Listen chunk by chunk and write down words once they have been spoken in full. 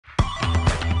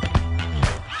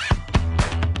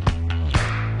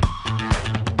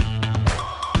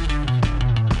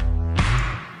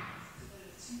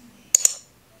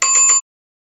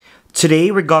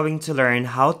Today we're going to learn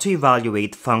how to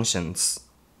evaluate functions.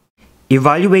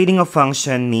 Evaluating a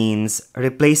function means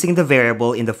replacing the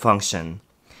variable in the function,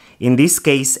 in this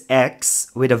case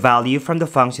x, with a value from the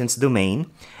function's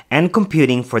domain and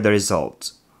computing for the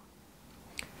result.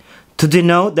 To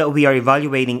denote that we are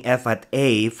evaluating f at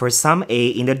a for some a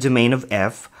in the domain of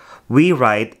f, we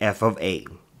write f of a.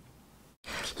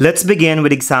 Let's begin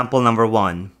with example number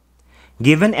 1.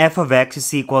 Given f of x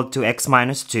is equal to x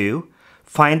minus 2,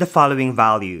 find the following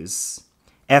values: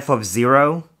 f of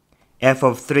 0, f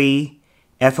of 3,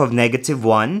 f of negative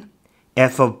 1,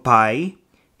 f of pi,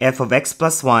 f of x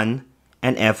plus 1,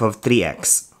 and f of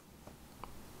 3x.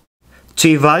 To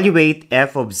evaluate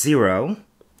f of 0,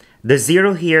 the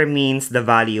 0 here means the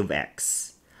value of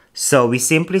x. So we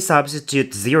simply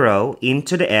substitute 0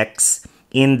 into the x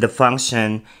in the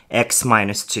function x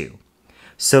minus 2.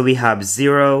 So we have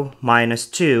 0 minus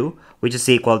 2, which is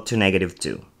equal to negative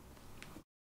 2.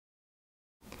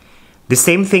 The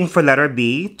same thing for letter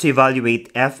B. To evaluate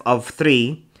f of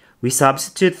 3, we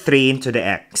substitute 3 into the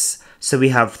x. So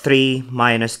we have 3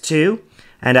 minus 2,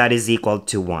 and that is equal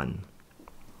to 1.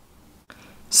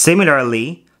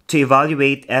 Similarly, to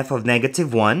evaluate f of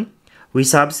negative 1, we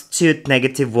substitute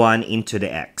negative 1 into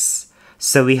the x.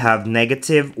 So we have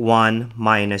negative 1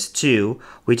 minus 2,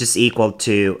 which is equal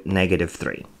to negative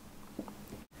 3.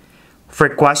 For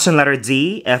question letter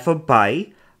D, f of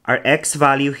pi, our x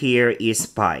value here is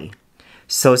pi.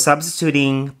 So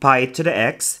substituting pi to the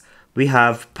x, we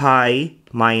have pi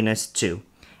minus 2.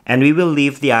 And we will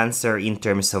leave the answer in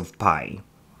terms of pi.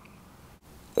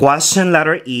 Question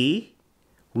letter E,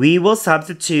 we will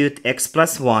substitute x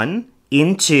plus 1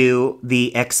 into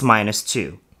the x minus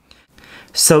 2.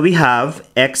 So we have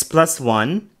x plus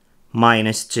 1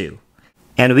 minus 2.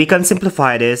 And we can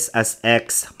simplify this as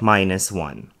x minus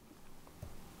 1.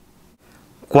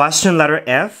 Question letter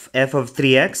F, f of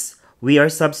 3x, we are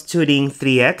substituting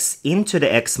 3x into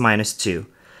the x minus 2.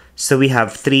 So we have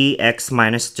 3x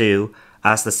minus 2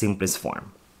 as the simplest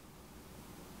form.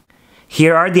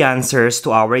 Here are the answers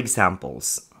to our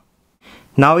examples.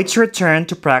 Now it's your turn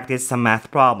to practice some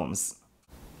math problems.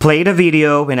 Play the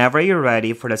video whenever you're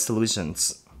ready for the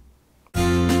solutions.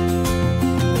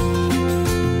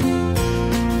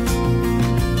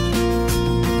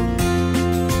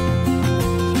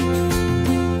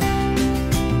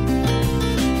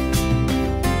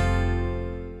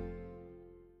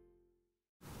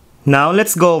 Now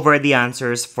let's go over the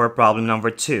answers for problem number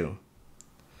 2.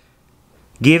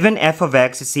 Given f of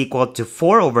x is equal to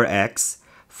 4 over x,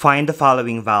 find the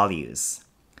following values.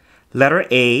 Letter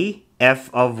A,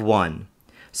 f of 1.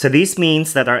 So this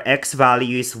means that our x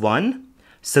value is 1.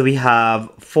 So we have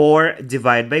 4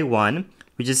 divided by 1,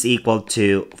 which is equal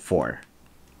to 4.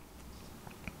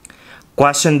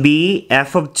 Question B,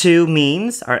 f of 2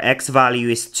 means our x value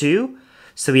is 2.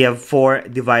 So we have 4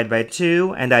 divided by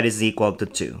 2, and that is equal to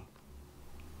 2.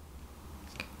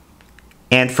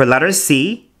 And for letter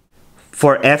C,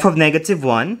 for f of negative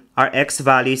 1, our x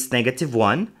value is negative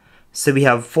 1. So we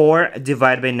have 4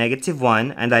 divided by negative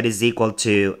 1, and that is equal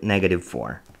to negative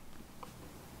 4.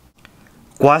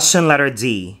 Question letter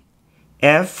D,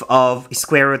 f of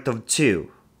square root of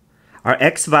 2. Our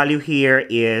x value here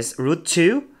is root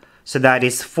 2, so that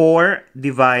is 4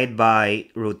 divided by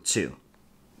root 2.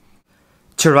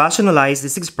 To rationalize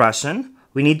this expression,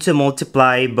 we need to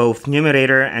multiply both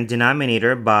numerator and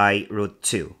denominator by root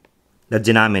 2, the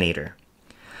denominator.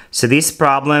 So this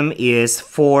problem is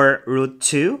 4 root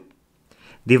 2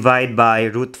 divided by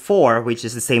root 4, which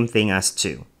is the same thing as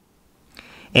 2.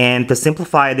 And to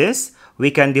simplify this,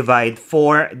 we can divide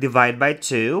 4 divided by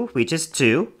 2, which is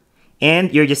 2,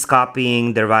 and you're just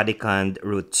copying the radicand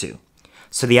root 2.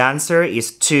 So the answer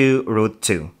is 2 root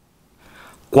 2.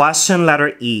 Question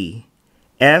letter E,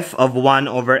 f of 1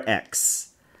 over x.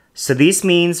 So this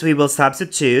means we will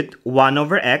substitute 1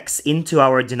 over x into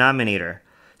our denominator.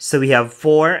 So we have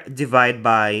 4 divided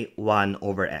by 1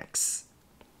 over x.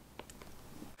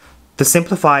 To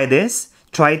simplify this,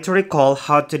 try to recall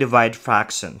how to divide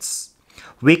fractions.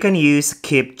 We can use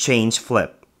keep, change,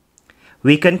 flip.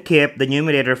 We can keep the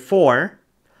numerator 4,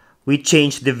 we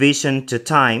change division to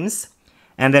times,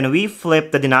 and then we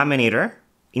flip the denominator.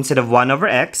 Instead of 1 over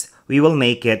x, we will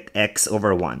make it x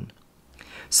over 1.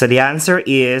 So the answer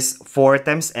is 4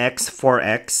 times x,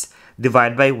 4x,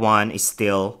 divided by 1 is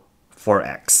still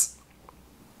 4x.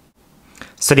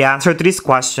 So the answer to this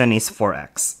question is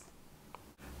 4x.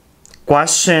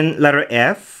 Question letter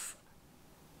F,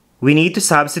 we need to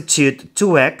substitute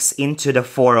 2x into the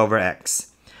 4 over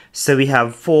x. So we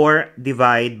have 4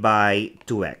 divided by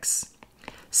 2x.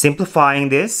 Simplifying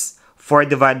this, 4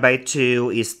 divided by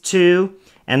 2 is 2,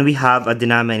 and we have a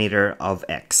denominator of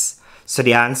x. So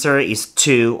the answer is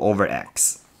 2 over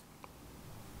x.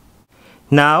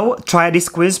 Now, try these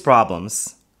quiz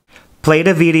problems. Play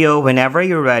the video whenever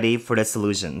you're ready for the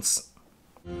solutions.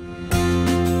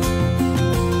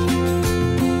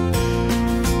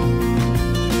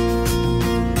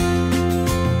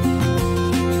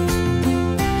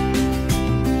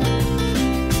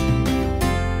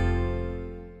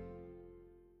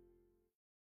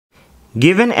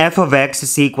 Given f of x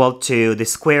is equal to the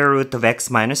square root of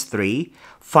x minus 3,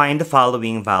 find the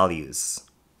following values.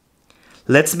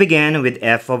 Let's begin with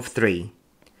f of 3.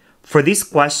 For this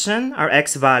question, our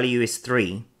x value is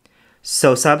 3.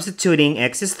 So substituting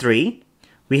x is 3,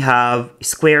 we have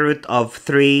square root of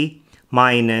 3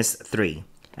 minus 3.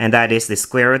 And that is the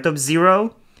square root of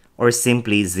 0 or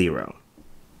simply 0.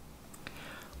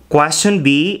 Question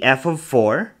B, f of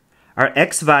 4. Our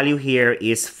x value here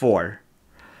is 4.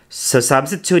 So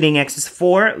substituting x is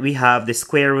 4, we have the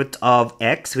square root of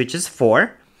x, which is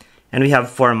 4, and we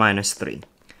have 4 minus 3.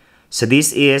 So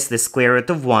this is the square root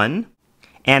of 1,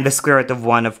 and the square root of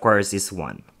 1, of course, is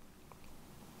 1.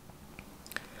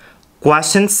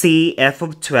 Question C, f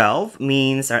of 12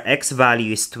 means our x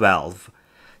value is 12.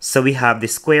 So we have the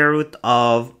square root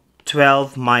of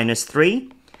 12 minus 3,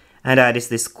 and that is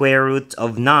the square root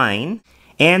of 9,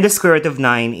 and the square root of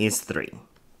 9 is 3.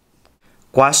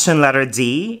 Question letter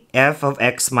D, f of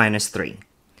x minus 3.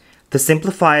 To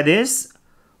simplify this,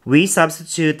 we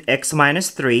substitute x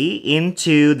minus 3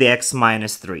 into the x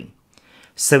minus 3.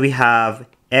 So we have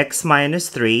x minus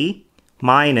 3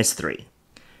 minus 3.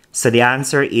 So the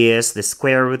answer is the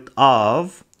square root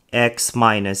of x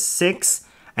minus 6,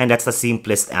 and that's the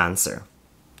simplest answer.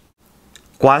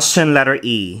 Question letter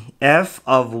E, f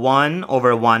of 1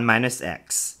 over 1 minus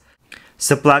x.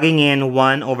 So plugging in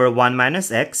 1 over 1 minus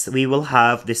x, we will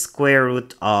have the square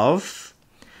root of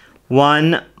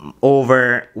 1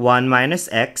 over 1 minus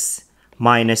x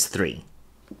minus 3.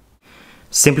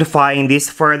 Simplifying this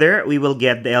further, we will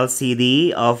get the LCD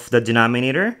of the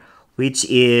denominator, which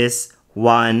is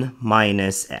 1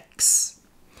 minus x.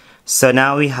 So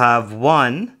now we have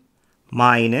 1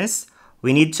 minus,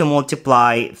 we need to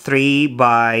multiply 3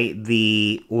 by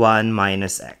the 1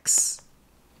 minus x.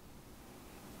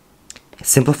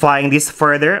 Simplifying this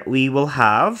further, we will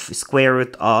have square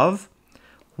root of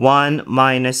 1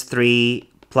 minus 3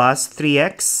 plus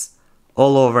 3x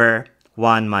all over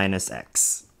 1 minus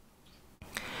x.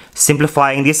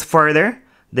 Simplifying this further,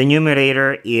 the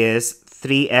numerator is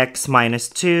 3x minus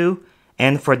 2,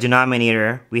 and for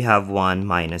denominator, we have 1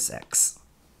 minus x.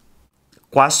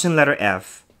 Question letter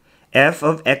F, f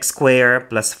of x squared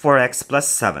plus 4x plus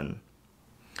 7.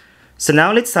 So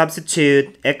now let's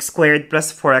substitute x squared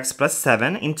plus 4x plus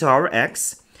 7 into our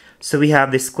x. So we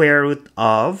have the square root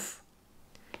of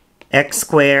x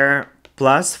squared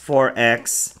plus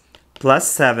 4x plus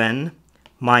 7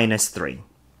 minus 3.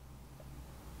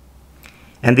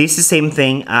 And this is the same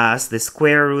thing as the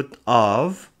square root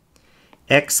of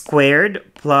x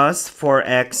squared plus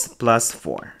 4x plus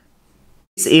 4.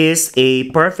 This is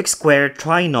a perfect square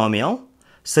trinomial,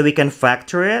 so we can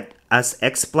factor it as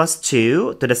x plus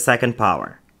 2 to the second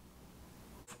power.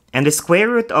 And the square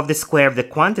root of the square of the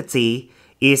quantity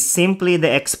is simply the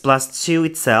x plus 2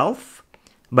 itself,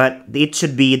 but it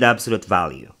should be the absolute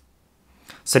value.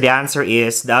 So the answer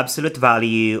is the absolute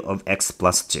value of x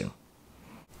plus 2.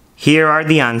 Here are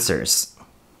the answers.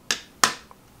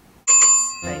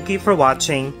 Thank you for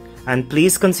watching, and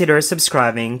please consider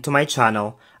subscribing to my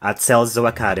channel at Celzo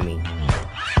Academy.